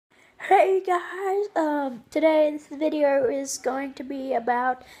Hey guys, today this video is going to be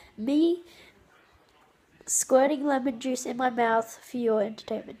about me squirting lemon juice in my mouth for your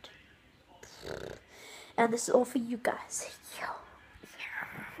entertainment. And this is all for you guys.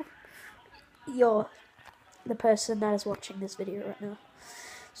 You're the person that is watching this video right now.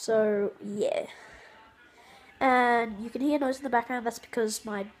 So, yeah. And you can hear noise in the background, that's because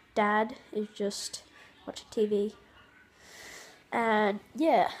my dad is just watching TV. And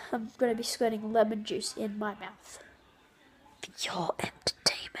yeah, I'm going to be squirting lemon juice in my mouth. Your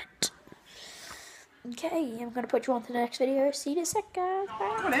entertainment. Okay, I'm going to put you on to the next video. See you in a sec, guys.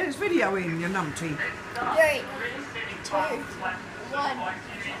 Bye. Come on then, it's videoing, you numpty. 3, 2, 1.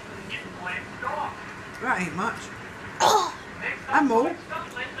 That ain't much. Oh. And more.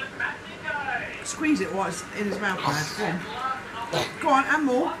 Squeeze it while it's in his mouth, man. Go on, and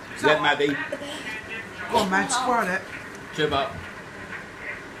more. Let Maddie. Go on, man, squirt it. Chip up.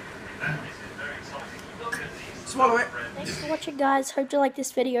 Swallow it. Thanks for watching, guys. Hope you like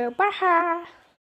this video. Bye.